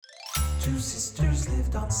Two sisters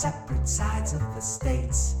lived on separate sides of the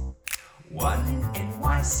states. One in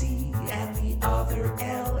NYC and the other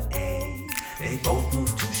LA. They both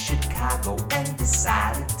moved to Chicago and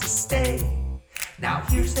decided to stay. Now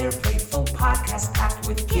here's their playful podcast packed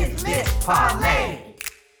with Get Lit Parlay.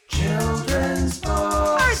 Children's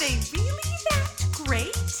books. Are they really that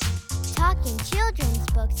great? Talking Children's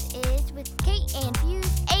Books is with Kate and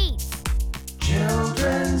Fuse 8.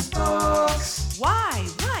 Children's books. Why,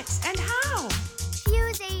 what, and how?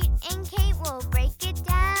 Fuse 8 and Kate will break it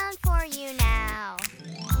down for you now.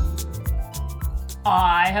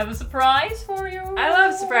 I have a surprise for you. I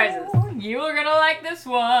love surprises. You are going to like this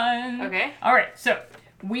one. Okay. All right, so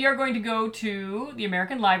we are going to go to the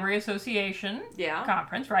American Library Association Yeah.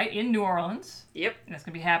 conference, right, in New Orleans. Yep. And that's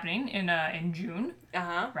going to be happening in June,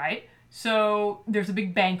 Uh-huh. right? So there's a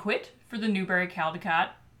big banquet for the Newbery Caldecott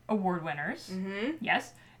Award winners. Mm-hmm.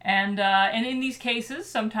 Yes. And in these cases,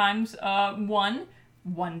 sometimes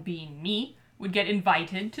one being me, would get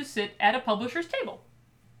invited to sit at a publisher's table.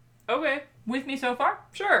 Okay. With me so far?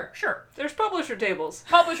 Sure. Sure. There's publisher tables.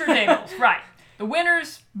 Publisher tables, right. The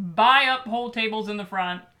winners buy up whole tables in the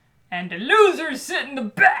front, and the losers sit in the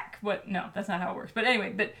back. What? No, that's not how it works. But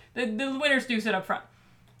anyway, the winners do sit up front.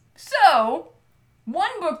 So,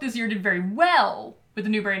 one book this year did very well with the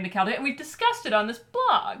Newbery and the Caldecott, and we've discussed it on this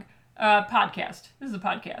blog, podcast. This is a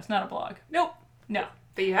podcast, not a blog. Nope. No,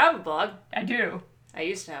 But you have a blog. I do. I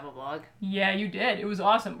used to have a blog. Yeah, you did. It was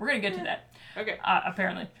awesome. We're going to get to that, Okay.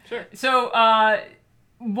 apparently. Sure. So,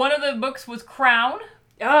 one of the books was Crown.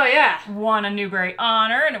 Oh, yeah. Won a Newbery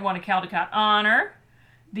honor, and it won a Caldecott honor.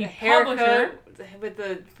 The publisher, haircut with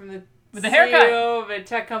the haircut. CEO of a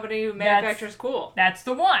tech company who manufactures cool. that's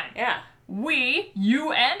the one. Yeah.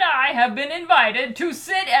 You and I have been invited to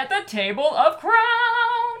sit at the table of Crown.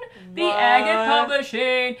 The What? Agate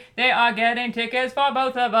Publishing. They are getting tickets for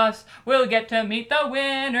both of us. We'll get to meet the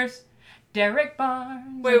winners. Derek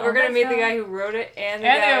Barnes. Wait, and we're all going to that meet the stuff. guy who wrote it and the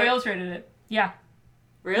And guy... they illustrated it. Yeah.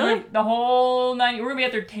 Really? The whole 90. We're going to be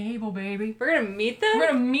at their table, baby. We're going to meet them? We're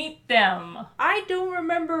going to meet them. I don't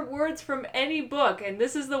remember words from any book, and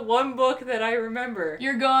this is the one book that I remember.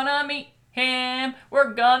 You're gonna meet him.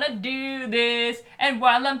 We're gonna do this. And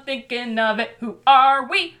while I'm thinking of it, who are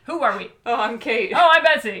we? Who are we? Oh, I'm Kate. Oh, I'm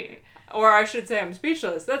Betsy. Or I should say I'm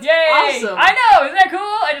speechless. That's Yay! awesome. I know, isn't that cool?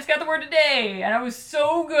 I just got the word today, and I was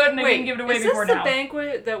so good, and I Wait, didn't give it away is before this now. the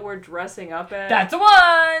banquet that we're dressing up at? That's the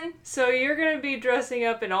one. So you're gonna be dressing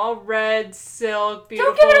up in all red silk,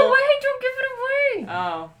 beautiful. Don't give it away. Don't give it away.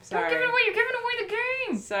 Oh, sorry. Don't give it away. You're giving away the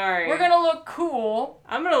game. Sorry. We're gonna look cool.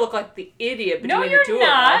 I'm gonna look like the idiot between No, the you're two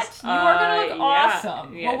not. of us. You are gonna look Yeah,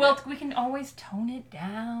 awesome. yeah. Well, we can always tone it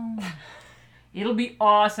down. It'll be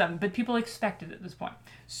awesome, but people expect it at this point.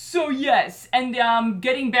 So yes, and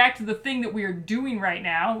getting back to the thing that we are doing right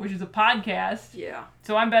now, which is a podcast. Yeah.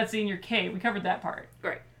 So I'm Betsy and you're Kate. We covered that part.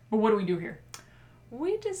 Great. But what do we do here?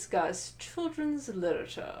 We discuss children's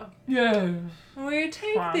literature. Yes. We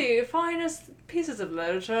take Fine. the finest pieces of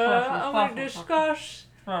literature and we discuss,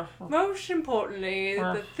 most importantly,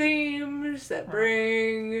 the themes that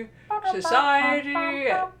bring society.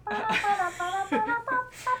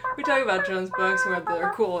 We talk about children's books and whether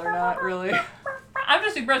they're cool or not, really. I'm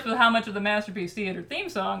just impressed with how much of the Masterpiece Theater theme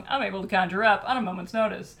song I'm able to conjure up on a moment's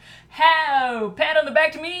notice. How? Pat on the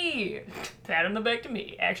back to me. Pat on the back to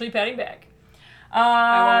me. Actually patting back.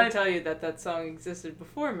 I won't tell you that song existed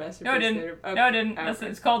before Masterpiece No, it didn't. Theater. No, it didn't. Okay.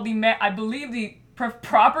 It's called I believe the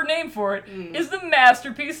proper name for it is the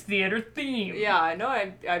Masterpiece Theater theme. Yeah, I know.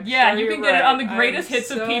 I'm Yeah, sure you you're can get it right. on the greatest I'm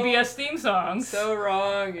hits of so- PBS theme songs. So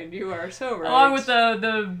wrong, and you are so right. Along with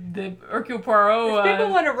the Hercule Poirot If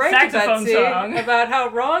people want to write to saxophone Betsy song. about how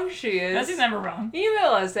wrong she is, Betsy's never wrong.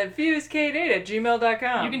 email us at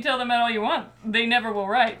fusekate8@gmail.com. You can tell them that all you want. They never will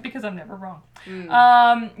write because I'm never wrong.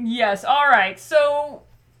 Hmm. Yes, alright. So,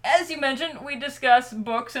 as you mentioned, we discuss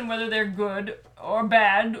books and whether they're good or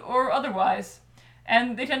bad or otherwise.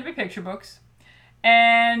 And they tend to be picture books.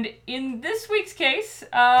 And in this week's case,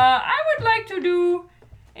 I would like to do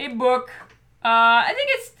a book. I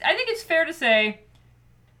think it's fair to say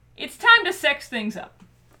it's time to sex things up.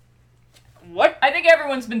 What? I think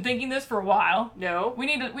everyone's been thinking this for a while. No. We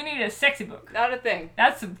need a sexy book. Not a thing.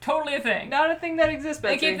 That's totally a thing. Not a thing that exists,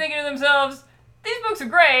 They Betsy. keep thinking to themselves, these books are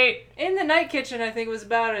great. In the Night Kitchen, I think, was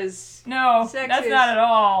about as... No, Sexy that's as- not at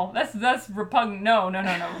all. That's repugnant. No.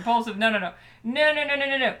 Repulsive. No.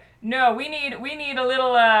 No, we need a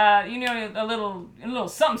little a little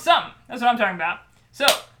something. That's what I'm talking about. So,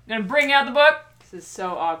 I'm gonna bring out the book. This is so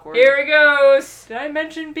awkward. Here it goes. Did I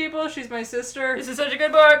mention people? She's my sister. This is such a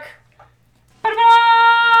good book.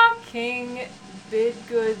 Ba-da-ba! King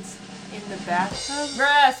Bidgood's in the Bathtub?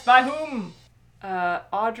 Yes, by whom?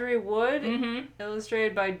 Audrey Wood, Mm-hmm.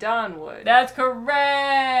 illustrated by Don Wood. That's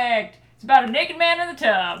correct. It's about a naked man in the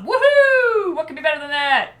tub. Woohoo! What could be better than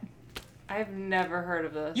that? I've never heard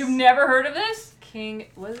of this. You've never heard of this? King,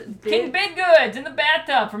 was it King Bidgoods in the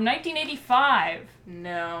Bathtub from 1985.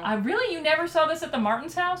 No. Really? You never saw this at the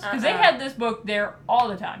Martins' house? Because they Uh-uh. had this book there all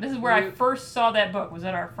the time. This is where I Nope. first saw that book. Was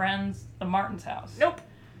at our friends, the Martins' house. Nope.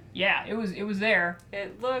 Yeah, it was there.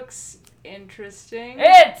 It looks interesting.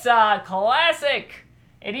 It's a classic.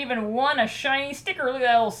 It even won a shiny sticker. Look at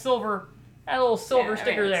that little silver Yeah,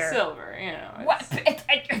 sticker it's there. silver, you know. What?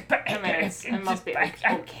 It must be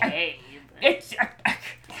okay. It's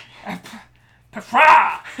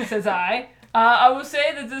says I. I will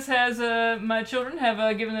say that this has my children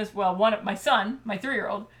have given this. Well, my son, my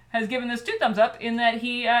 3-year-old, has given this 2 thumbs up in that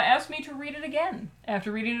he asked me to read it again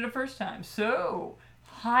after reading it a first time. So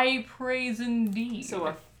high praise indeed.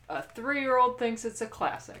 So a 3-year-old thinks it's a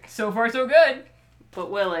classic. So far so good. But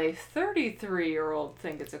will a 33-year-old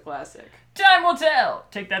think it's a classic? Time will tell.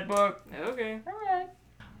 Take that book. Okay. Alright.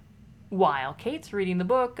 While Kate's reading the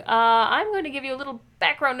book, I'm going to give you a little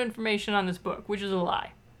background information on this book, which is a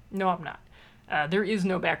lie. No, I'm not. There is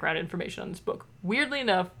no background information on this book. Weirdly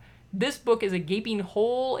enough, this book is a gaping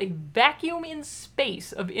hole, a vacuum in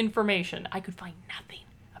space of information. I could find nothing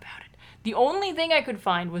about it. The only thing I could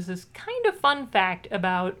find was this kind of fun fact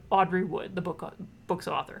about Audrey Wood, the book's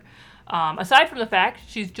author. Aside from the fact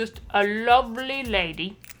she's just a lovely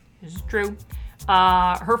lady, this is true,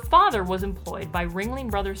 her father was employed by Ringling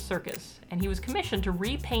Brothers Circus, and he was commissioned to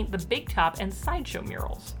repaint the Big Top and Sideshow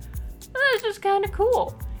murals. That's just kind of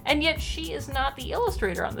cool. And yet she is not the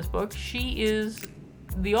illustrator on this book. She is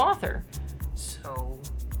the author. So,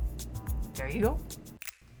 there you go.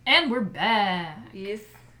 And we're back. Yes.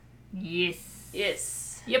 Yes.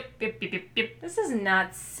 Yes. Yep. This is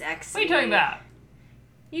not sexy. What are you talking about?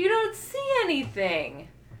 You don't see anything.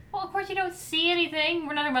 Well, of course you don't see anything.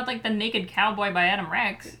 We're not talking about, like, The Naked Cowboy by Adam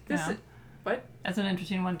Rex. What? That's an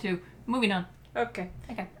interesting one, too. Moving on. Okay.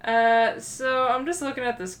 Okay. So I'm just looking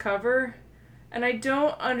at this cover, and I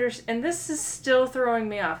don't understand. And this is still throwing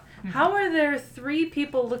me off. Mm-hmm. How are there 3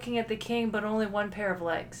 people looking at the king, but only 1 pair of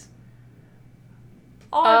legs?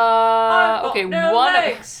 Okay, no one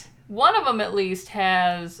legs. One of them at least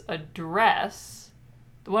has a dress.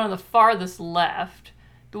 The one on the farthest left.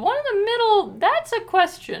 The one in the middle, that's a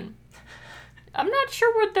question. I'm not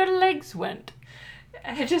sure where their legs went.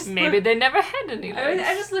 I just Maybe they never had any legs.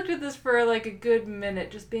 I just looked at this for like a good minute,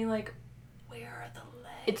 just being like, where are the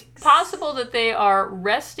legs? It's possible that they are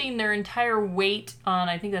resting their entire weight on,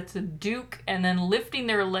 I think that's a duke, and then lifting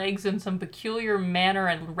their legs in some peculiar manner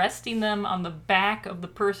and resting them on the back of the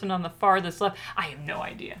person on the farthest left. I have no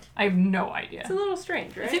idea. It's a little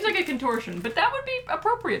strange, right? It seems like a contortion, but that would be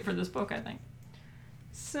appropriate for this book, I think.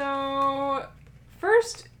 So,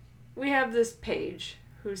 first we have this page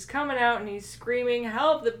who's coming out and he's screaming,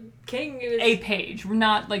 "Help! The king is..." A page. We're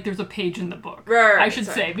not, like, there's a page in the book. Right, I should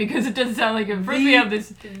sorry. say, because it doesn't sound like it. First we have this...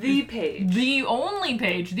 The page. The only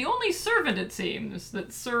page, the only servant, it seems,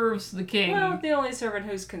 that serves the king. Well, the only servant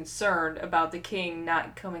who's concerned about the king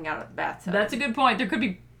not coming out of the bathtub. That's a good point. There could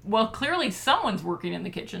be... Well, clearly someone's working in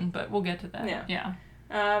the kitchen, but we'll get to that. Yeah.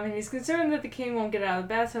 And he's concerned that the king won't get out of the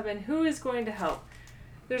bathtub, and who is going to help?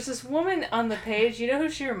 There's this woman on the page. You know who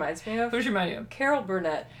she reminds me of? Who's your man? Carol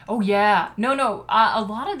Burnett. Oh, yeah. No. A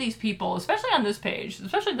lot of these people, especially on this page,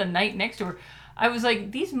 especially the knight next to her, I was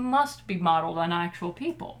like, these must be modeled on actual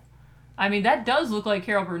people. I mean, that does look like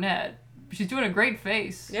Carol Burnett. She's doing a great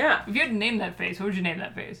face. Yeah. If you had to name that face, what would you name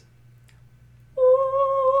that face?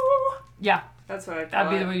 Ooh. Yeah. That's what I call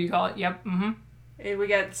That'd be it. the way you call it. Yep. Mm-hmm. And we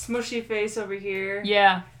got smushy face over here.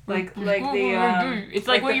 Yeah. Like the it's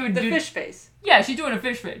like what you would the do. fish face. Yeah, she's doing a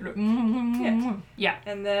fish face. Yeah.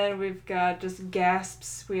 And then we've got just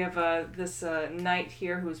gasps. We have this knight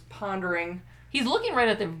here who's pondering. He's looking right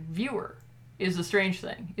at the viewer. Is the strange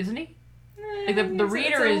thing, isn't he? Like the It's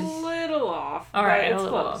reader a is little off. All right, but it's a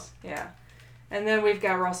little close. off. Yeah. And then we've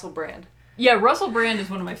got Russell Brand. Yeah, Russell Brand is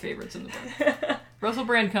one of my favorites in the book. Russell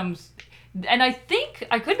Brand comes, and I think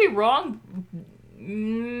I could be wrong.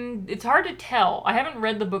 It's hard to tell. I haven't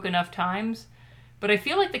read the book enough times, but I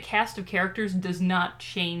feel like the cast of characters does not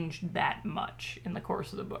change that much in the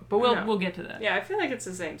course of the book. But we'll get to that. Yeah, I feel like it's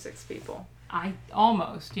the same 6 people. I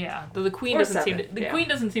almost, yeah. Though the queen Or doesn't 7, seem to. The yeah. queen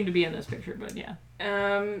doesn't seem to be in this picture, but yeah.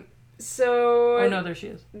 So Oh no, there she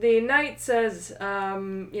is. the knight says,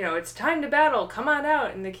 it's time to battle. Come on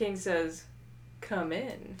out. And the king says, come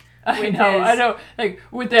in. I know. Like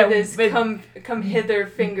with that, This with- come hither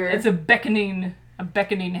finger. It's a beckoning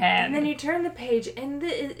hand. And then you turn the page, and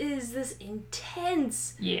it is this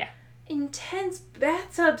intense, yeah. intense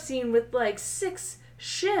bathtub scene with like 6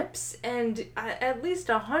 ships and at least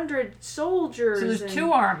 100 soldiers. So there's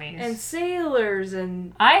 2 armies. And sailors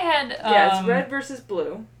and... I had... yeah, it's red versus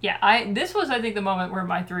blue. Yeah, this was, I think, the moment where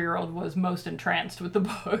my 3-year-old was most entranced with the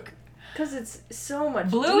book. Because it's so much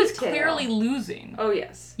Blue detail. is clearly losing. Oh,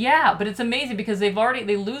 yes. Yeah, but it's amazing because they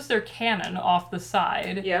lose their cannon off the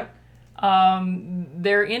side. Yep.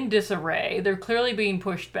 They're in disarray. They're clearly being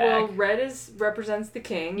pushed back. Well, red represents the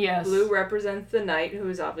king. Yes. Blue represents the knight, who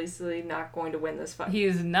is obviously not going to win this fight. He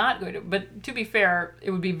is not going to. But to be fair,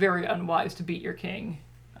 it would be very unwise to beat your king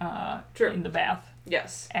True. in the bath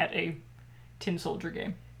Yes. at a tin soldier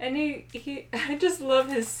game. And he I just love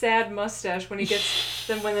his sad mustache when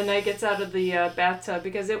when the knight gets out of the bathtub,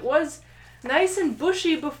 because it was nice and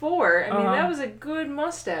bushy before. I mean, that was a good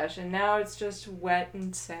mustache, and now it's just wet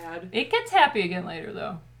and sad. It gets happy again later,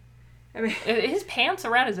 though. I mean, his pants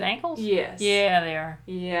around his ankles? yes. Yeah, they are.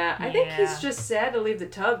 Yeah, I think he's just sad to leave the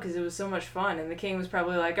tub because it was so much fun, and the king was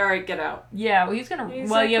probably like, "All right, get out." Yeah, well, he's gonna. He's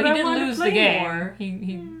well, like, yeah, "But he I did wanna lose the play game. more."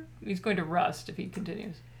 He's going to rust if he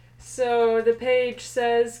continues. So the page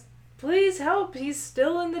says, "Please help! He's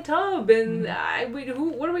still in the tub, and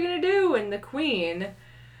what are we gonna do?" And the queen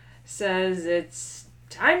says, "It's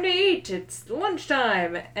time to eat. It's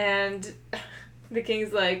lunchtime." And the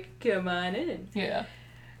king's like, "Come on in." Yeah.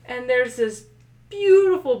 And there's this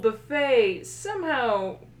beautiful buffet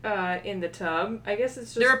somehow in the tub. I guess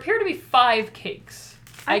it's just There appear to be 5 cakes.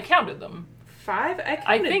 I counted them. 5. I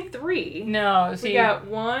counted think 3. No, see, We got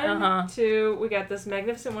 1, Uh-huh. 2. We got this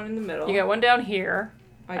magnificent one in the middle. you got one down here,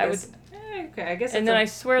 I guess. Okay, I guess. and it's then a- I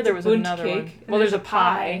swear there was bunt another cake, one. and Well, there's a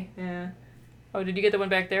pie. Yeah. Oh, did you get the one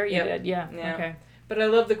back there? You Yep. did. Yeah. Yeah. Okay. But I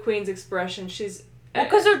love the queen's expression. She's. Well,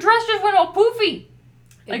 because her dress just went all poofy.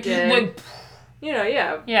 It Like did. just went.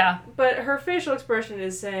 Yeah. Yeah. But her facial expression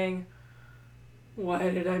is saying, "Why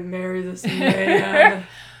did I marry this man?"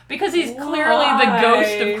 Because he's clearly the ghost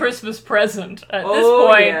Why? of Christmas Present at Oh,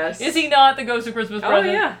 this point. yes. Is he not the ghost of Christmas Oh,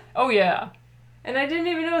 Present? yeah. Oh yeah. And I didn't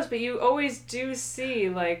even notice, but you always do see,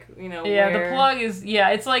 like, Yeah, where... the plug is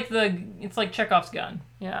it's like Chekhov's gun.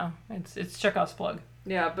 Yeah, it's Chekhov's plug.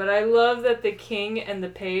 Yeah, but I love that the king and the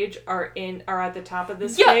page are at the top of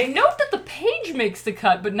this Yeah, cake. note that the page makes the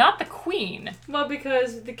cut, but not the queen. Well,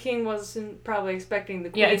 because the king wasn't probably expecting the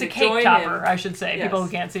queen Yeah, it's a to cake join topper, him. I should say. Yes. People who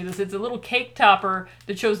can't see this. It's a little cake topper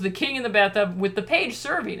that shows the king in the bathtub with the page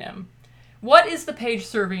serving him. What is the page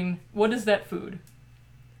serving? What is that food?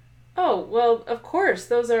 Oh, well, of course.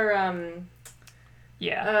 Those are,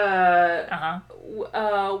 Yeah.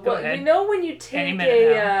 Go ahead. you know when you take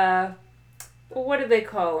minute what do they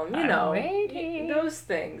call them? You I'm know, waiting. those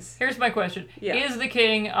things. Here's my question. Yeah. Is the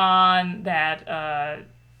king on that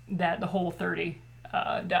the Whole 30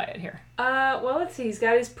 diet here? Well, let's see. He's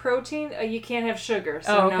got his protein. You can't have sugar,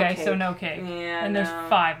 so Oh, no okay, cake. so no cake. Yeah, and there's no.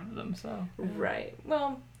 5 of them, so. Right.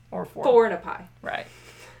 Well, Or 4. 4 and a pie. Right.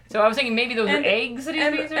 So I was thinking maybe those And- are eggs that he's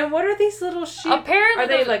being served? And what are these little sheep? Apparently Are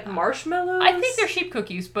they those- like marshmallows? I think they're sheep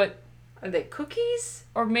cookies, but Are they cookies?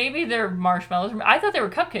 or maybe they're marshmallows. I thought they were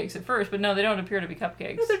cupcakes at first, but no, they don't appear to be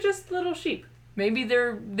cupcakes. No, they're just little sheep. Maybe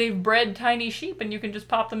they've bred tiny sheep and you can just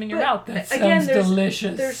pop them in your But mouth. That again, sounds there's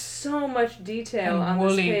delicious. so much detail And on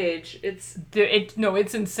woolly. this page. It's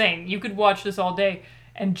It's insane. You could watch this all day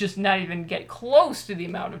and just not even get close to the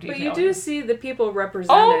amount of detail. but you do see the people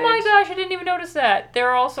represented. Oh my gosh, I didn't even notice that.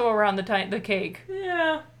 They're also around the cake.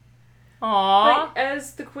 Yeah. Aww. Like,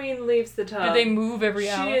 as the queen leaves the tub, Do they move every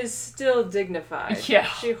hour? she is still dignified. Yeah.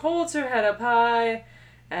 She holds her head up high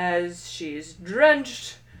as she's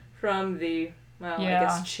drenched from the, I Yeah.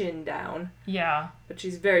 guess chin down. Yeah. But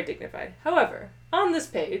she's very dignified. However, on this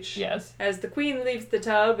page, Yes. as the queen leaves the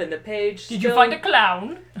tub and the page Did you find a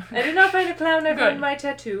clown? I did not find a clown. I Good. found my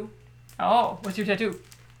tattoo. Oh, what's your tattoo?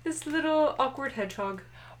 This little awkward hedgehog.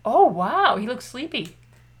 Oh, wow. He looks sleepy.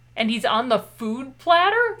 And he's on the food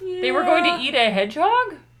platter? They were going to Yeah. eat a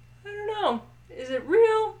hedgehog? I don't know. Is it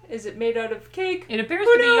real? Is it made out of cake? It appears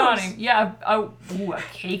Who to be knows? yawning. Yeah. Oh, ooh, a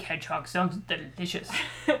cake hedgehog sounds delicious.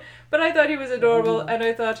 But I thought he was adorable, and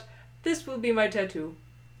I thought, this will be my tattoo.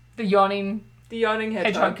 The yawning The yawning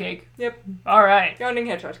hedgehog. hedgehog cake. Yep. All right. Yawning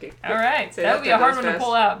hedgehog cake. All right. Say That would be a hard one to fast.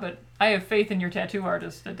 pull out, but I have faith in your tattoo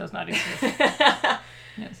artist that does not exist.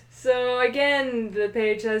 Yes. So again, the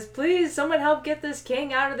page says, please, someone help get this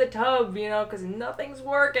king out of the tub, because nothing's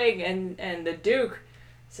working. And the Duke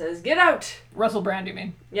says, get out. Russell Brand, you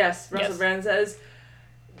mean? Yes, Russell Yes. Brand says,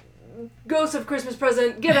 Ghost of Christmas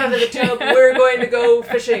Present, get out of the tub, we're going to go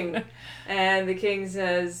fishing. And the king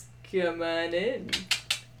says, come on in.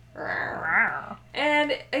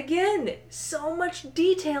 And again, so much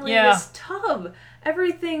detail in Yeah. this tub.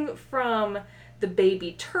 Everything from the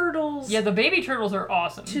baby turtles. Yeah, the baby turtles are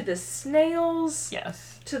awesome. To the snails.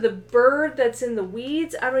 Yes. To the bird that's in the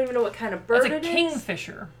weeds. I don't even know what kind of bird It's a it is.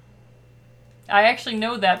 kingfisher. I actually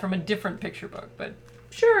know that from a different picture book, but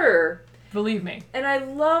Sure. believe me. And I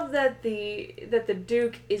love that the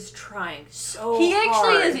Duke is trying so He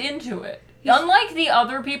actually hard. is into it. Unlike the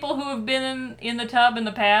other people who have been in the tub in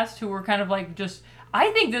the past, who were kind of like just... I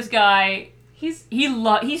think this guy, he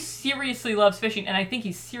seriously loves fishing, and I think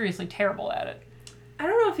he's seriously terrible at it. I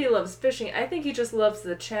don't know if he loves fishing. I think he just loves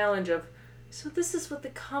the challenge of, so this is what the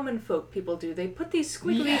common folk people do. They put these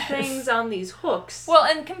squiggly Yes. things on these hooks. Well,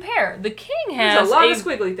 and compare. The king has There's a lot of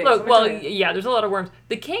squiggly things, Look, let me well, tell you. yeah, there's a lot of worms.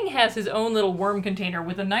 The king has his own little worm container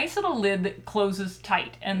with a nice little lid that closes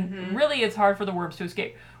tight, and Mm-hmm. really it's hard for the worms to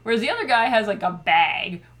escape. Whereas the other guy has like a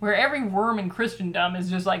bag where every worm in Christendom is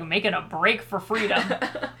just like making a break for freedom.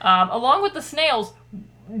 Along with the snails,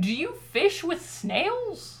 do you fish with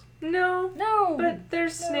snails? No. No. But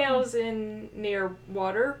there's snails in near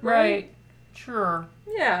water, Right. Sure.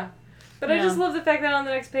 Yeah. But I Yeah. just love the fact that on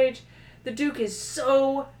the next page, the Duke is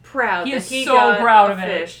so proud He that is he so got proud a of it.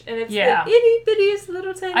 fish. And it's Yeah. the itty bittiest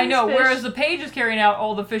little tiny I know, fish. whereas the page is carrying out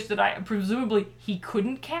all the fish that presumably he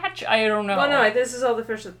couldn't catch? I don't know. Well, no, this is all the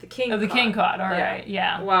fish that the king Oh, the caught. king caught, alright,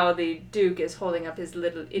 yeah. While the Duke is holding up his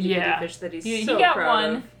little itty Yeah. bitty fish that he's He so got proud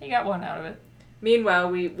one. of. He got one out of it. Meanwhile,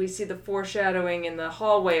 we see the foreshadowing in the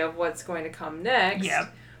hallway of what's going to come next.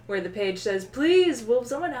 Yep. Where the page says, "Please, will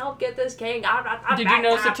someone help get this king out?" Did you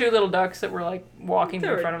notice the two little ducks that were like walking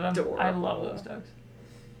They're in front of them? adorable. I love those ducks.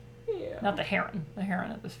 Yeah. Not the heron. The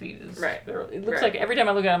heron at his feet is Right. It looks Right. like every time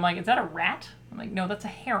I look at it, I'm like, is that a rat? I'm like, no, that's a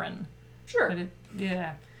heron. Sure. But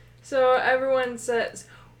yeah. So everyone says,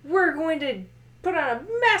 "We're going to put on a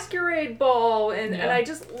masquerade ball," and Yeah. I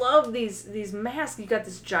just love these masks. You got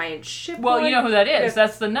this giant ship. Well, one. you know who that is. Yeah.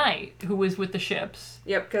 That's the knight who was with the ships.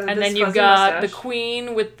 Yep. Because And then you've got the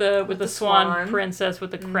queen with the swan, swan. princess with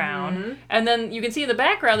the crown, Mhm. and then you can see in the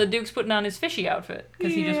background the Duke's putting on his fishy outfit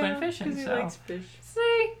because he just went fishing. Because he So likes fish.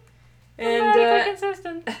 see, And thematically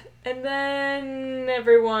consistent. and then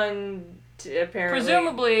everyone apparently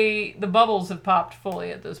Presumably the bubbles have popped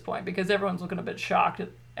fully at this point because everyone's looking a bit shocked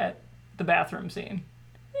at the bathroom scene.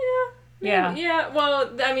 Yeah. Yeah,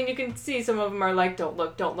 well, I mean, you can see some of them are like, don't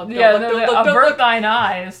look, don't look, don't Yeah, look, don't look, don't avert look. thine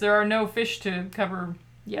eyes. There are no fish to cover.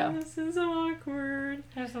 Yeah, This is awkward.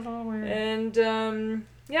 that's a little weird. And,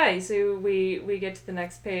 yeah, so we get to the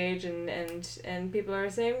next page and people are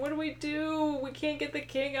saying, what do? We can't get the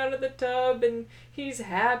king out of the tub and he's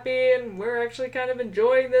happy and we're actually kind of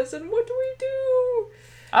enjoying this and what do we do?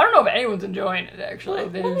 I don't know if anyone's enjoying it actually.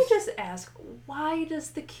 Well, let me just ask, why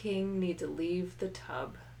does the king need to leave the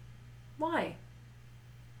tub? Why?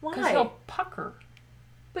 Because Why? he'll pucker.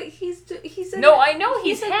 But he's No, I know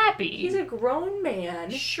he's a- happy. He's a grown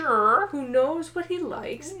man Sure. who knows what he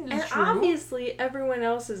likes, It's and true. obviously everyone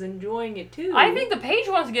else is enjoying it too. I think the page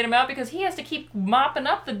wants to get him out because he has to keep mopping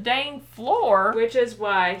up the dang floor. which is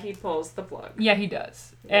why he pulls the plug. Yeah, he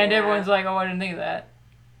does. And Yeah. everyone's like, oh, I didn't think of that.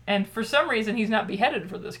 And for some reason, he's not beheaded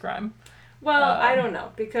for this crime. Well, I don't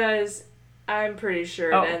know because I'm pretty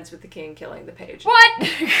sure Oh. it ends with the king killing the page. What?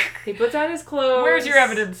 He puts on his clothes. Where's your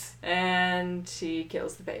evidence? And he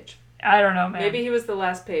kills the page. I don't know, man. Maybe he was the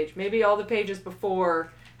last page. Maybe all the pages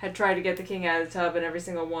before had tried to get the king out of the tub, and every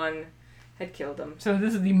single one had killed him. So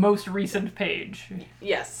this is the most recent page.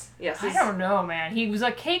 Yes. I don't know, man. He was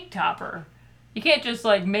a cake topper. You can't just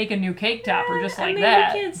like make a new cake topper just I like mean,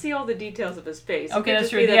 that. you can't see all the details of his face. It Okay, could that's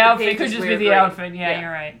just true. be The that outfit could pages just wear be the green. outfit. Yeah,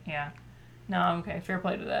 you're right. Yeah. No, okay, fair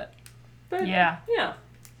play to that. But, Yeah. Yeah.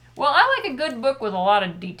 Well, I like a good book with a lot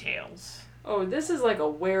of details. Oh, this is like a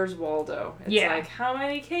Where's Waldo? It's Yeah. like, how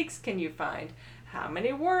many cakes can you find? How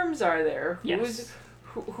many worms are there? Yes.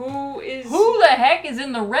 Who is... Who the heck is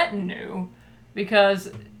in the retinue?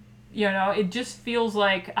 Because, you know, it just feels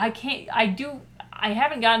like I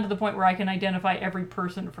haven't gotten to the point where I can identify every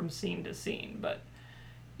person from scene to scene, but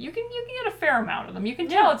you can get a fair amount of them. You can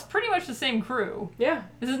tell Yeah. it's pretty much the same crew. Yeah.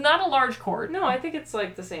 This is not a large court. No, I think it's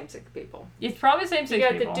like the same 6 people. It's probably the same You six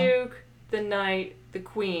got people. the Duke, the Knight, the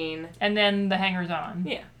Queen. And then the hangers-on.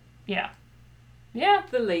 Yeah. Yeah. Yeah.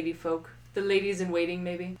 The lady folk. The ladies in waiting,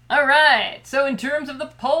 maybe. All right. So in terms of the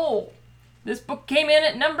poll, this book came in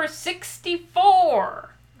at number 64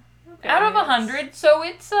 out of 100. So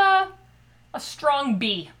it's a strong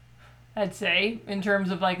B, I'd say, in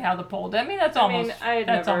terms of like how the poll did. I mean, that's almost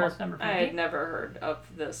almost number 50. I had never heard of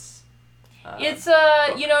this. It's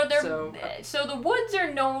you know, they're so the Woods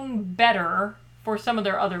are known better for some of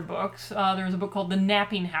their other books. There's a book called The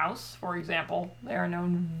Napping House, for example. They are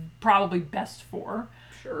known probably best for.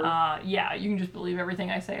 Sure. Yeah, you can just believe everything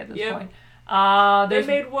I say at this Yep. point. They There's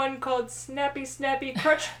made one called Snappy Snappy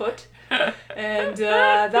Crutchfoot, and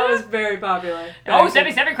that was very popular.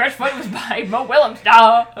 Snappy Snappy Crutchfoot was by Mo Willems.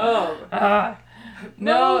 No. Oh,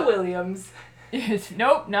 No. Mo Williams.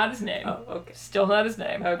 Nope, not his name. Oh, okay. Still not his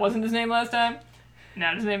name. Okay. Wasn't his name last time.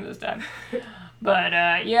 Not his name this time. But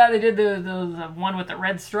yeah, they did the one with the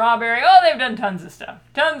red strawberry. Oh, they've done tons of stuff.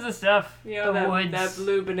 Tons of stuff. You know, the Woods. that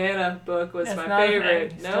blue banana book was That's my not a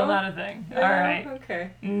favorite. thing. No? Still not a thing. No? All right. Okay.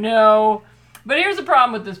 No. But here's the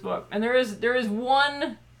problem with this book, and there is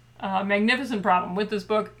one magnificent problem with this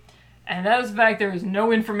book, and that is the fact there is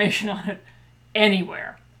no information on it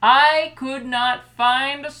anywhere. I could not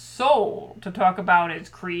find a soul to talk about its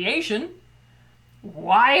creation,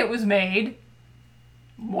 why it was made,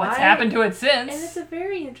 what's Why- happened to it And it's since. a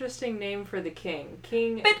very interesting name for the king.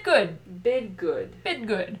 King Bidgood. Bidgood.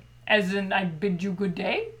 Bidgood. As in, I bid you good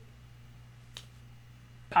day?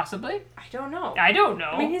 Possibly. I don't know. I don't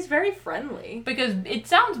know. I mean, he's very friendly. Because it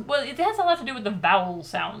sounds, well, it has a lot to do with the vowel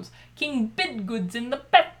sounds. King Bidgood's in the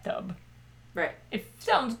bathtub. Right. It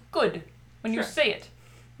sounds good when you Sure. say it.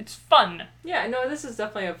 It's fun. Yeah, no, this is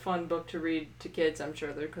definitely a fun book to read to kids, I'm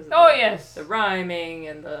sure, because of Oh, the, yes. the rhyming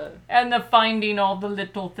and the... And the finding all the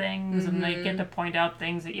little things, and they Mhm. get to point out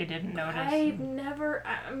things that you didn't notice. I've never,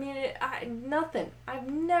 nothing. I've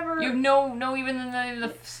never... You know even the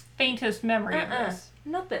faintest memory of this.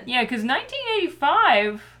 Nothing. Yeah, because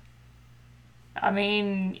 1985, I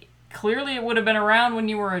mean, clearly it would have been around when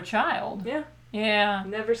you were a child. Yeah. Yeah.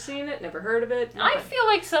 Never seen it, never heard of it. I nothing. feel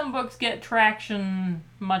like some books get traction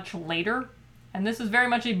much later, and this is very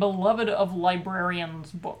much a beloved of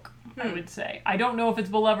librarians book, I would say. I don't know if it's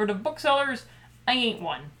beloved of booksellers. I ain't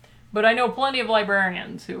one. But I know plenty of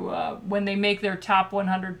librarians who, when they make their top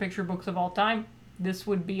 100 picture books of all time, this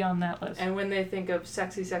would be on that list. And when they think of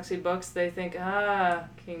sexy, sexy books, they think,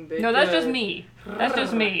 King Bidgood. No, that's just me. That's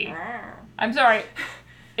just me. I'm sorry.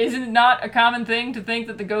 Isn't it not a common thing to think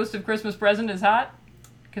that the Ghost of Christmas Present is hot?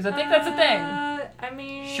 Because I think that's a thing. I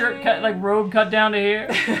mean... Shirt cut, like robe cut down to here.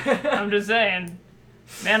 I'm just saying.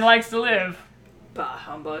 Man likes to live. Bah,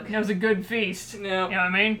 humbug. It was a good feast. No. You know what I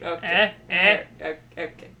mean? Okay.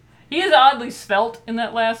 Okay. He is oddly svelte in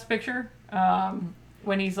that last picture.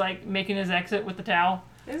 When he's like making his exit with the towel.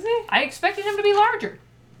 Is he? I expected him to be larger,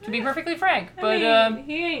 to be perfectly frank. But I mean,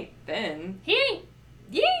 he ain't thin. he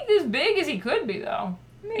ain't as big as he could be though.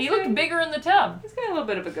 I mean, He he's looked got- bigger in the tub. He's got a little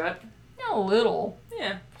bit of a gut. A little.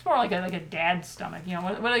 Yeah. It's more like a dad's stomach. You know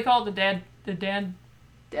what do they call it? Dad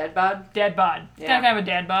bod? Dad bod. It's Yeah. kind of a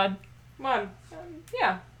dad bod. Well,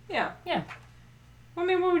 yeah. Yeah. I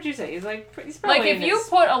mean, what would you say? He's probably Like if in you his...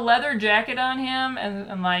 put a leather jacket on him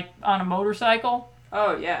and like on a motorcycle,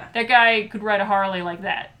 Oh, yeah. that guy could ride a Harley like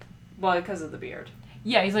that. Well, because of the beard.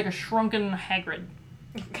 Yeah, he's like a shrunken Hagrid.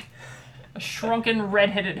 A shrunken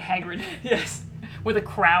redheaded Hagrid Yes. with a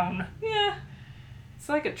crown. Yeah. It's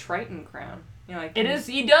like a Triton crown. You know, like It is.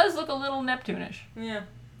 He does look a little Neptunish, Yeah.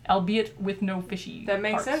 albeit with no fishy. That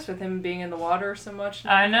makes parts. sense with him being in the water so much.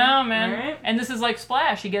 I know, man. Alright. And this is like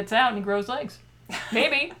Splash. He gets out and he grows legs.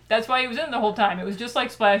 Maybe that's why he was in the whole time. It was just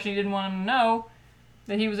like Splash. And he didn't want to know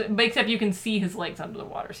that he was. But except you can see his legs under the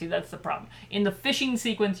water. See, that's the problem. In the fishing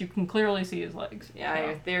sequence, you can clearly see his legs. Yeah, So-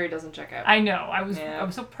 your theory doesn't check out. I know. I was Yeah.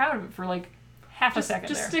 so proud of it for like half a second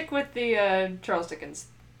Just there. stick with the Charles Dickens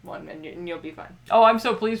one, and you'll be fine. Oh, I'm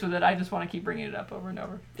so pleased with it. I just want to keep bringing it up over and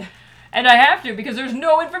over. And I have to because there's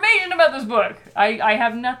no information about this book. I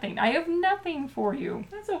have nothing. I have nothing for you.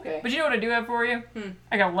 That's okay. But you know what I do have for you? Hmm.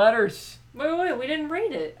 I got letters. Wait, we didn't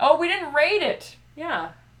rate it. Oh, we didn't rate it. Yeah,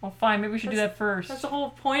 Well, fine. Maybe we should do that first. that's the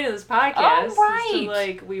whole point of this podcast. Oh, is right. to,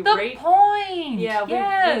 like, we the rate. point. Yeah,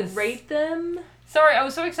 yes. we rate them. Sorry, I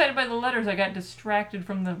was so excited by the letters, I got distracted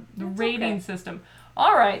from the That's rating okay. system.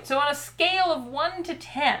 All right. So on a scale of 1 to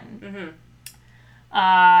 10,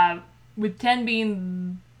 Mm-hmm. with 10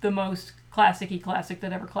 being the most classic-y classic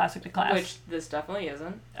that ever classic to class. Which this definitely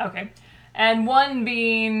isn't. Okay. And 1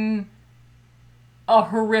 being a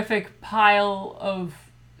horrific pile of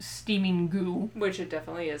steaming goo. Which it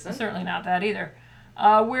definitely isn't. Certainly not that either.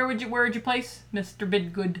 Where would you place Mr.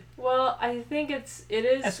 Bidgood, Well, I think it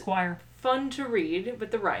is Esquire? fun to read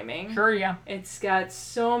with the rhyming. Sure, yeah. It's got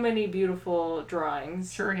so many beautiful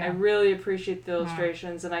drawings. Sure, yeah. I really appreciate the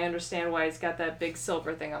illustrations, and I understand why it's got that big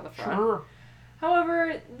silver thing on the front. Sure.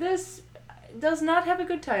 However, this does not have a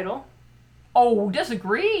good title. Oh,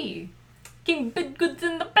 disagree. King Bidgood's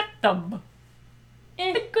in the bathtub.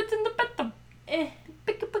 Eh. Bidgood's in the bathtub. Eh.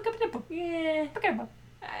 Yeah. Yeah.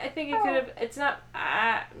 I think it could have. It's not.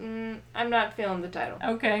 I'm not feeling the title.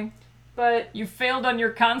 Okay. But You failed on your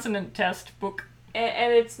consonant test book.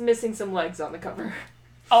 and it's missing some legs on the cover.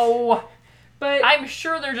 Oh, But I'm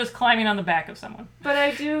sure they're just climbing on the back of someone. But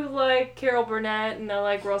I do like Carol Burnett, and I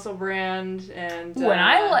like Russell Brand, and... Ooh, and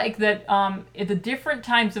I like that at the different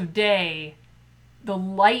times of day, the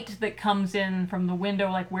light that comes in from the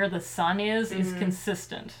window, like where the sun is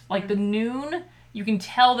consistent. Like the noon, you can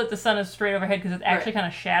tell that the sun is straight overhead because it's actually kind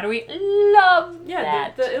of shadowy. Love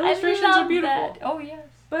that. The illustrations are beautiful. That. Oh, yes.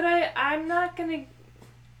 But I'm not gonna...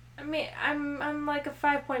 I mean, I'm like a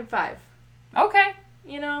 5.5. Okay.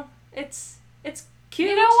 You know, it's cute.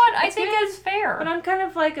 You know what? I It's think good, that's fair. But I'm kind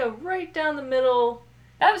of like a right down the middle.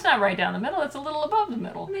 That was not right down the middle. It's a little above the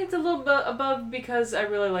middle. I mean, it's a little bit above because I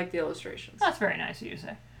really like the illustrations. That's very nice of you to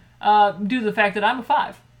say. Due to the fact that I'm a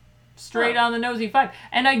 5. Straight on the nosy 5.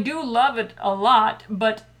 And I do love it a lot,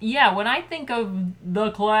 but yeah, when I think of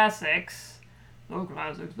the classics,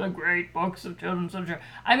 the great books of children's literature,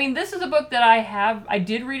 I mean, this is a book that I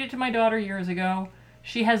did read it to my daughter years ago.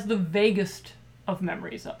 She has the vaguest of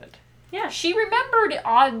memories of it. Yeah. She remembered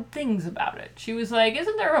odd things about it. She was like,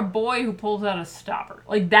 isn't there a boy who pulls out a stopper?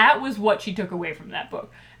 Like, that was what she took away from that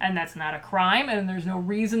book. And that's not a crime, and there's no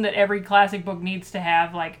reason that every classic book needs to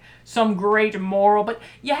have, like, some great moral. But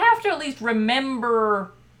you have to at least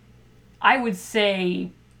remember, I would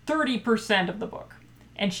say, 30% of the book.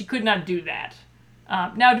 And she could not do that.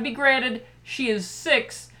 Now, to be granted, she is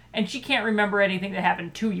 6, and she can't remember anything that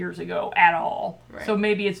happened 2 years ago at all. Right. So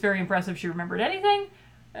maybe it's very impressive she remembered anything.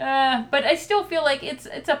 But I still feel like it's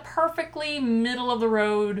a perfectly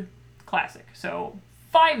middle-of-the-road classic. So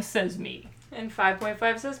 5 says me. And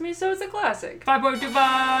 5.5 says me, so it's a classic.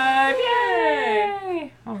 5.25!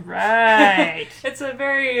 Yay! All right. It's a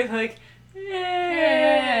very, like,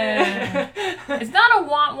 Yeah. It's not a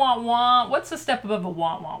want, want, want. What's the step above a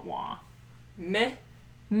want, want, want? Meh.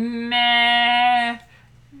 Meh.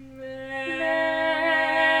 Meh.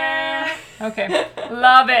 Okay.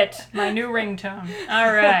 Love it. My new ringtone.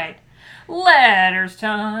 All right. Letters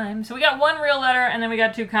time. So we got one real letter, and then we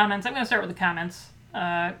got 2 comments. I'm going to start with the comments,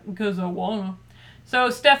 because I wanna. So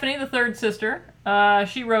Stephanie, the third sister,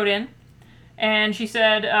 she wrote in, and she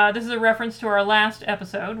said, this is a reference to our last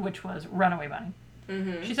episode, which was Runaway Bunny.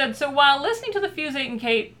 Mm-hmm. She said, so while listening to the Fuse 8 and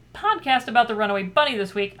Kate podcast about the Runaway Bunny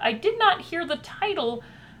this week, I did not hear the title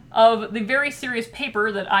of the very serious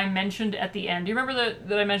paper that I mentioned at the end. Do you remember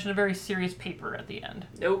that I mentioned a very serious paper at the end?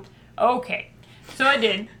 Nope. Okay. So I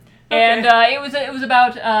did. Okay. And it was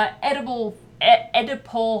about Oedipal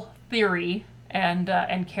theory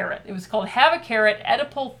and carrot. It was called Have a Carrot,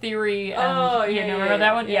 Oedipal theory, and remember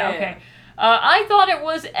that one? Yeah, okay. I thought it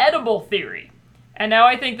was edible theory. And now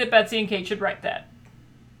I think that Betsy and Kate should write that.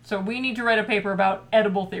 So we need to write a paper about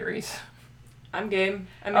edible theories. I'm game.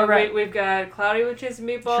 I mean, All right. we've got Cloudy with Chasing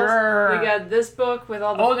Meatballs. Sure. We got this book with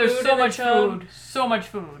all the food. There's so in the much chug. food. So much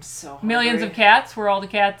food. So Millions hungry. of cats where all the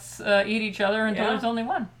cats eat each other until Yeah. there's only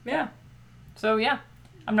one. Yeah. So yeah.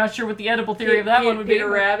 I'm not sure what the edible theory of that one would be. Peter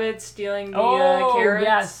Rabbit stealing the Oh, carrots.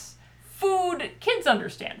 yes. Food. Kids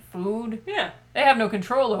understand food. Yeah. They have no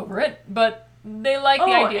control over it, but they like the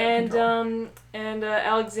idea of control. and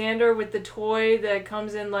Alexander with the toy that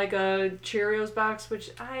comes in like a Cheerios box,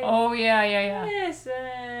 which Oh, yeah.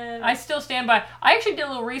 listen. I still stand by. I actually did a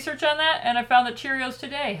little research on that, and I found that Cheerios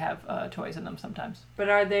today have toys in them sometimes. But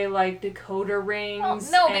are they like decoder rings? Well,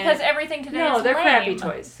 no, because everything today No, is they're lame. crappy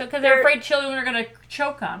toys. So because they're afraid children are going to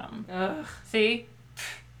choke on them. Ugh. See?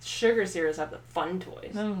 Sugar cereals have the fun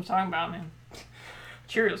toys. That's what I'm talking about, man.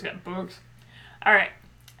 Cheerios got bugs. All right.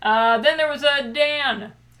 Then there was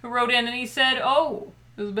Dan who wrote in, and he said, "Oh,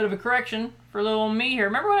 there's a bit of a correction for little old me here.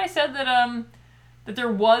 Remember when I said that that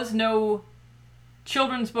there was no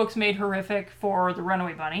children's books made horrific for the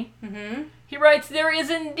Runaway Bunny?" Mm-hmm. He writes, "There is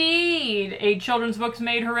indeed a children's books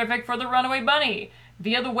made horrific for the Runaway Bunny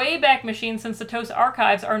via the Wayback Machine, since the TOS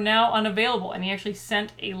archives are now unavailable." And he actually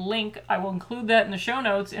sent a link. I will include that in the show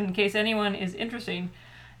notes in case anyone is interested.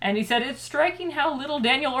 And he said, "It's striking how little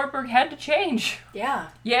Daniel Ortberg had to change." Yeah.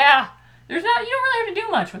 Yeah. You don't really have to do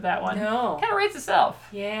much with that one. No. Kind of writes itself.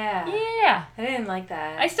 Yeah. Yeah. I didn't like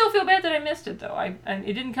that. I still feel bad that I missed it, though. And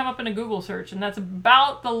it didn't come up in a Google search, and that's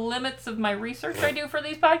about the limits of my research I do for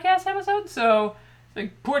these podcast episodes. So,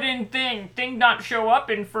 like, put in thing not show up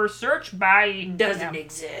in first search by... Doesn't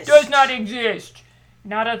exist. Does not exist.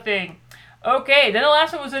 Not a thing. Okay, then the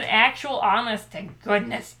last one was an actual honest to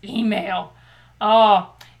goodness email.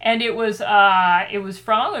 Oh, and it was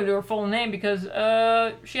from, I'm going to do her full name because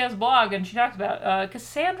she has a blog and she talks about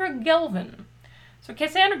Cassandra Gelvin. So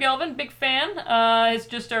Cassandra Gelvin, big fan, has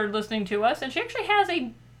just started listening to us, and she actually has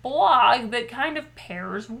a blog that kind of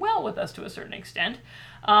pairs well with us to a certain extent.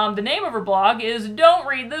 The name of her blog is Don't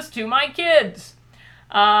Read This to My Kids.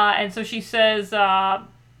 And so she says,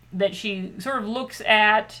 that she sort of looks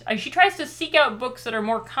at. She tries to seek out books that are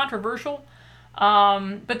more controversial,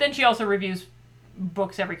 but then she also reviews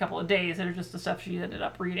books every couple of days that are just the stuff she ended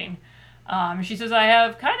up reading. She says, I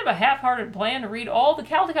have kind of a half-hearted plan to read all the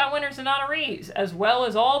Caldecott winners and honorees, as well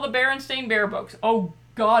as all the Berenstain Bear books. Oh,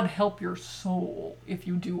 God help your soul if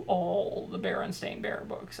you do all the Berenstain Bear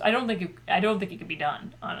books. I don't think it can be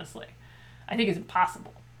done, honestly. I think it's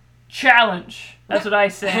impossible. Challenge. That's what I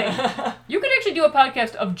say. You could actually do a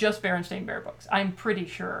podcast of just Berenstain Bear books. I'm pretty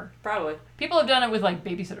sure. Probably. People have done it with, like,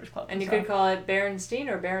 Babysitters Club. And you stuff. could call it Berenstain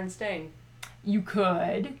or Berenstain. You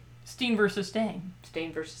could. Steen versus Stain.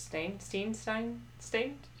 Stain versus Stain? Stain?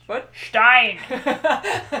 What? Stein.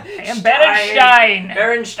 I am Berenstein.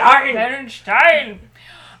 Berenstein. Berenstein.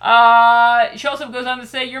 She also goes on to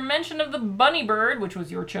say, your mention of the bunny bird, which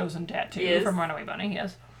was your chosen tattoo Yes. from Runaway Bunny,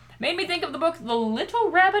 yes, made me think of the book The Little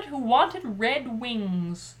Rabbit Who Wanted Red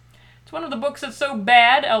Wings. It's one of the books that's so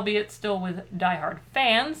bad, albeit still with diehard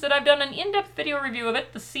fans, that I've done an in-depth video review of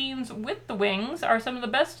it. The scenes with the wings are some of the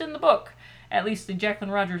best in the book, at least the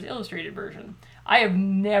Jacqueline Rogers illustrated version. I have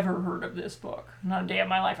never heard of this book, not a day of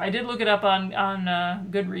my life. I did look it up on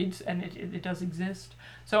Goodreads, and it does exist.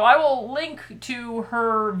 So I will link to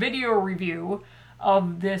her video review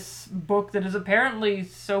of this book that is apparently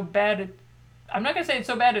so bad. I'm not going to say it's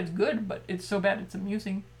so bad it's good, but it's so bad it's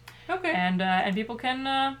amusing. Okay. And people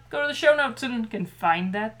can go to the show notes and can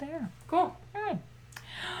find that there. Cool. All right.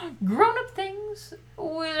 Grown-up things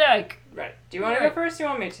we like. Right. Do you want to go first or you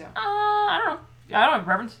want me to? I don't know. I don't have a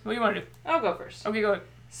preference. What do you want to do? I'll go first. Okay, go ahead.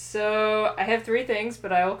 So, I have 3 things,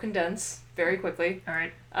 but I will condense very quickly. All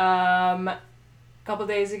right. A couple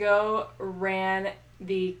days ago, ran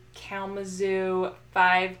the Kalamazoo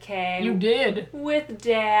 5K. You did. With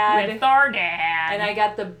Dad. With our dad. And I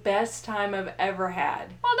got the best time I've ever had.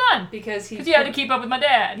 Well done. Because you had to keep up with my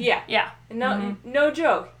dad. Yeah. Yeah. No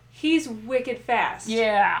joke. He's wicked fast.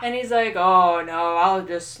 Yeah. And he's like, oh no, I'll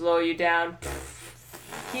just slow you down.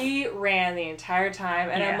 He ran the entire time,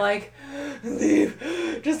 and I'm like,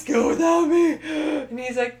 leave, just go without me. And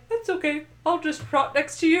he's like, that's okay, I'll just trot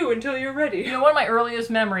next to you until you're ready. You know, one of my earliest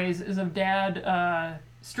memories is of Dad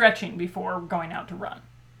stretching before going out to run.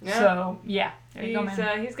 Yeah. So, yeah. There you go,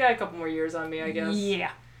 man. He's got a couple more years on me, I guess.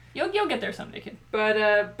 Yeah. You'll get there someday, kid.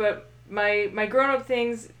 But my grown-up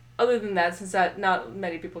things, other than that, since not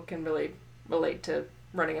many people can really relate to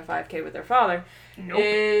running a 5K with their father,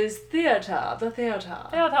 is theater. The theater.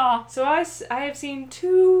 Theater. So I have seen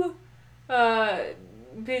 2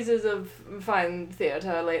 pieces of fine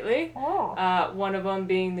theater lately. Oh. One of them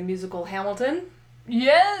being the musical Hamilton.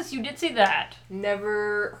 Yes, you did see that.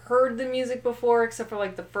 Never heard the music before, except for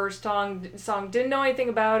like the first song. Didn't know anything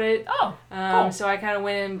about it. Oh, cool. So I kind of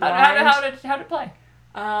went in blind. How did it play?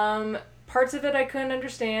 Parts of it I couldn't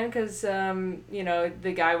understand because,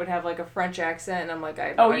 the guy would have like a French accent, and I'm like, I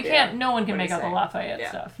have no idea no one can what make he's out the saying. Lafayette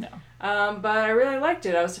stuff, no. But I really liked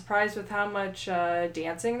it. I was surprised with how much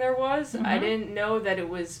dancing there was. Mm-hmm. I didn't know that it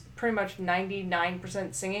was pretty much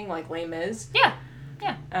 99% singing like Les Mis. Yeah.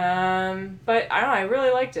 But I don't know, I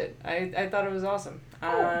really liked it. I thought it was awesome. Cool.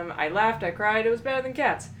 I laughed, I cried, it was better than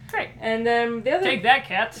Cats. Great. And then the other... Take that,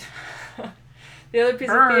 Cats. The other piece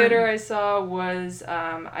Burn. of theater I saw was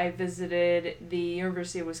I visited the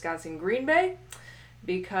University of Wisconsin Green Bay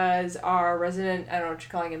because our resident, I don't know what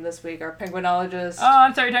you're calling him this week, our penguinologist. Oh,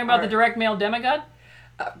 I'm sorry, you're talking about the direct mail demigod?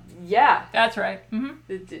 Yeah. That's right. Mm-hmm.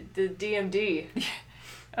 The DMD.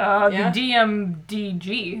 The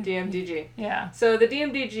DMDG. DMDG. Yeah. So the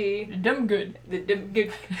DMDG... Dumb good. Dumb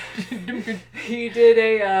good. Dumb He did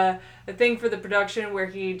a thing for the production where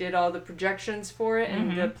he did all the projections for it,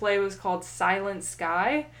 and the play was called Silent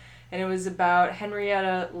Sky, and it was about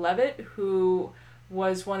Henrietta Leavitt, who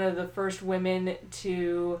was one of the first women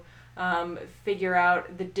to figure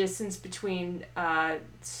out the distance between how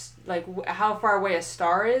far away a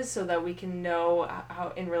star is, so that we can know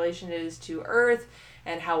how in relation it is to Earth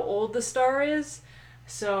and how old the star is.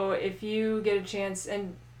 So if you get a chance,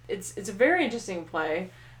 and it's a very interesting play.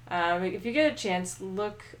 If you get a chance,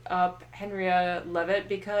 look up Henrietta Leavitt,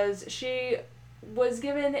 because she was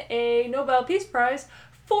given a Nobel Peace Prize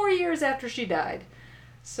 4 years after she died.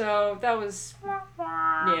 So that was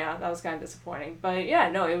kind of disappointing. But yeah,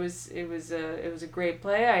 no, it was a great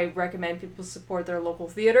play. I recommend people support their local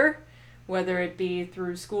theater, whether it be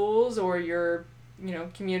through schools or your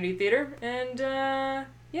community theater. And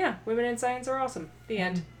Women in Science are awesome. The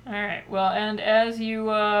end. All right. Well, and as you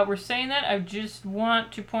were saying that, I just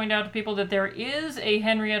want to point out to people that there is a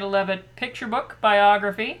Henrietta Leavitt picture book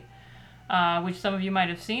biography. which some of you might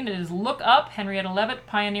have seen. It is Look Up, Henrietta Leavitt,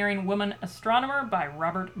 Pioneering Woman Astronomer by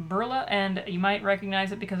Robert Burla, and you might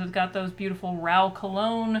recognize it because it's got those beautiful Raoul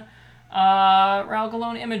Cologne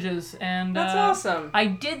images. And That's awesome.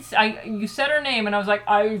 You said her name, and I was like,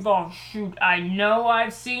 oh shoot, I know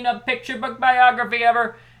I've seen a picture book biography of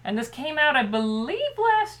her. And this came out, I believe,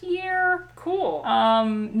 last year. Cool.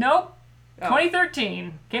 Nope.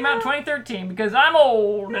 2013. Came out in 2013 because I'm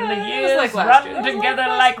old and the it was years like last year. run It was together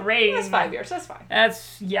like like rain. That's 5 years. That's fine.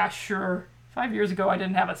 Yeah, sure. 5 years ago, I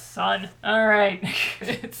didn't have a son. All right.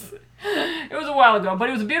 It was a while ago, but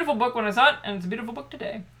it was a beautiful book when I saw it, and it's a beautiful book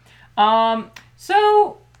today.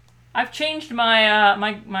 So I've changed my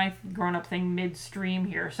my grown-up thing midstream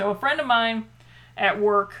here. So a friend of mine at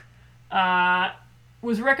work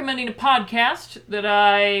was recommending a podcast that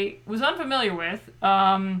I was unfamiliar with.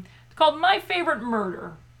 It's called My Favorite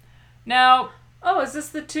Murder. Now, Oh, is this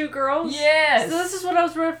the two girls? yes. So this is what I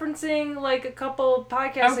was referencing like a couple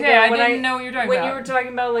podcasts Okay, ago. I when didn't know what you were talking when about. you were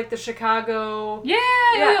talking about like the Chicago. Yeah,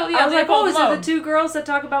 I was they like, called oh, is it Low. the two girls that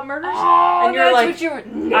talk about murders? Oh, and you're that's like, what you were.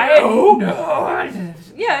 no. No.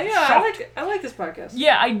 Yeah, Shocked. I like this podcast.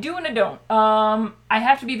 Yeah, I do and I don't. I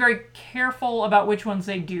have to be very careful about which ones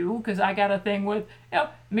they do because I got a thing with,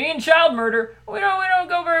 me and child murder. We don't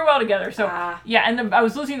go very well together. So yeah, and I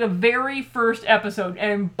was listening to the very first episode,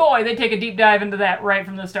 and boy, they take a deep dive into that right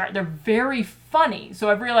from the start. They're very funny. So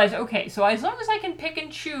I've realized, okay, so as long as I can pick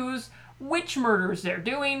and choose which murders they're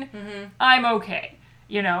doing, I'm okay.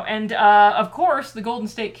 And of course, the Golden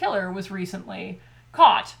State Killer was recently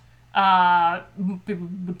caught. People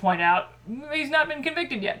would point out he's not been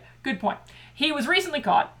convicted yet. Good point. He was recently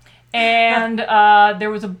caught, and there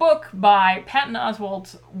was a book by Patton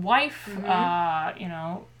Oswalt's wife.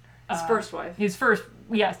 His first wife. His first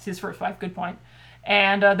wife. Good point.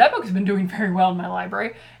 And that book has been doing very well in my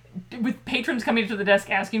library, with patrons coming to the desk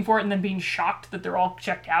asking for it and then being shocked that they're all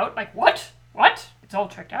checked out. Like, what? It's all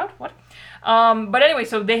checked out? What? But anyway,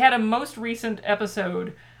 so they had a most recent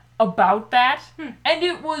episode about that, and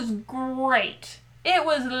it was great. It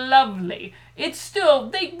was lovely. It's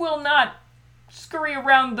still, they will not scurry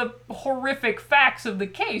around the horrific facts of the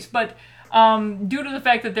case, but due to the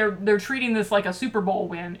fact that they're treating this like a Super Bowl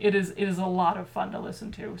win, it is a lot of fun to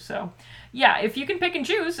listen to. So yeah, if you can pick and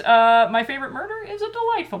choose, My Favorite Murder is a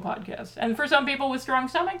delightful podcast, and for some people with strong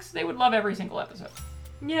stomachs, they would love every single episode.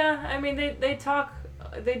 Yeah, I mean they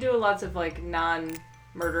do lots of like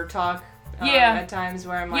non-murder talk. Yeah. At times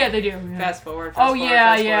where I'm like, Yeah, they do. Yeah. Fast forward,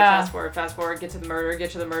 fast forward, get to the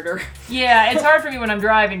murder. Yeah, it's hard for me when I'm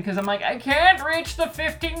driving because I'm like, I can't reach the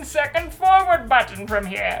 15-second forward button from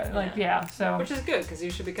here. Like, so. Which is good because you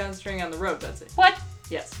should be concentrating on the road, Betsy. What?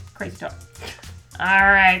 Yes. Crazy talk. All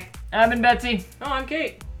right. I've been Betsy. Oh, I'm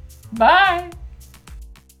Kate. Bye.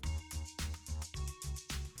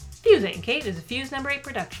 Fuse 8 and Kate is a Fuse number 8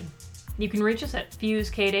 production. You can reach us at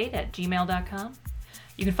fusekate8@gmail.com.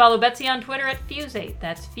 You can follow Betsy on Twitter at Fuse8.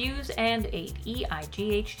 That's Fuse and 8,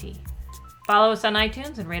 EIGHT. Follow us on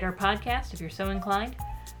iTunes and rate our podcast if you're so inclined.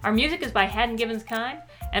 Our music is by Haddon Gibbons Kine,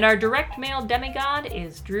 and our direct mail demigod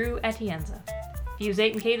is Drew Atienza. Fuse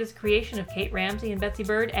 8 and Kate is a creation of Kate Ramsey and Betsy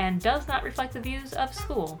Bird and does not reflect the views of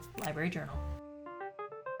School Library Journal.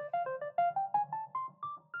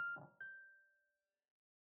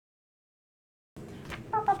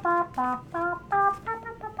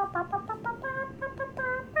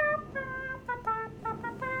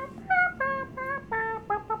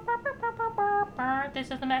 This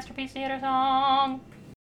is the Masterpiece Theater song.